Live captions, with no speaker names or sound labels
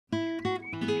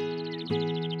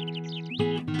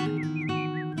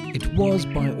was,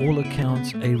 by all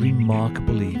accounts, a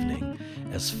remarkable evening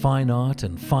as fine art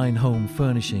and fine home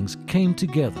furnishings came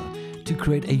together to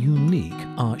create a unique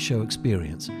art show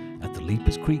experience at the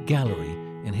Leipers Creek Gallery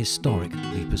in historic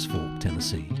Leipers Fork,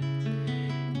 Tennessee.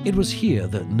 It was here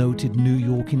that noted New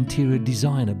York interior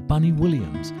designer Bunny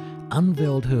Williams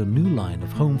unveiled her new line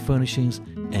of home furnishings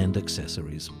and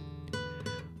accessories.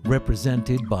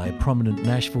 Represented by prominent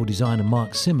Nashville designer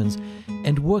Mark Simmons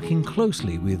and working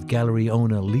closely with gallery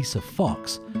owner Lisa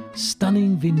Fox,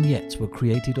 stunning vignettes were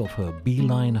created of her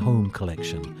Beeline Home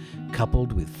Collection,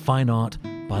 coupled with fine art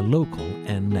by local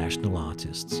and national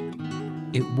artists.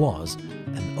 It was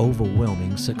an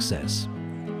overwhelming success.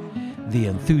 The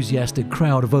enthusiastic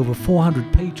crowd of over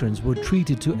 400 patrons were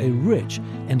treated to a rich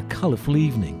and colorful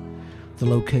evening. The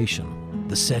location,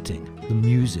 the setting, the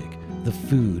music, the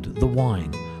food, the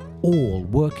wine, all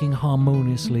working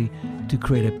harmoniously to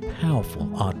create a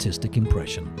powerful artistic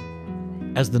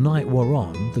impression. As the night wore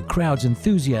on, the crowd's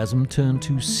enthusiasm turned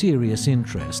to serious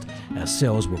interest as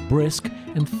sales were brisk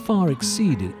and far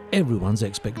exceeded everyone's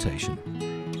expectation.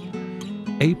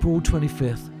 April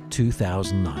 25th,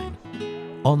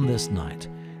 2009. On this night,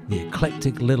 the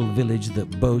eclectic little village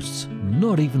that boasts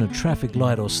not even a traffic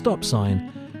light or stop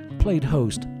sign played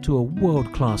host to a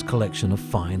world-class collection of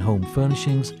fine home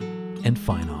furnishings and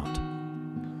fine art.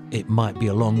 It might be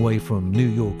a long way from New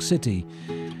York City,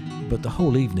 but the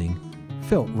whole evening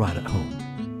felt right at home.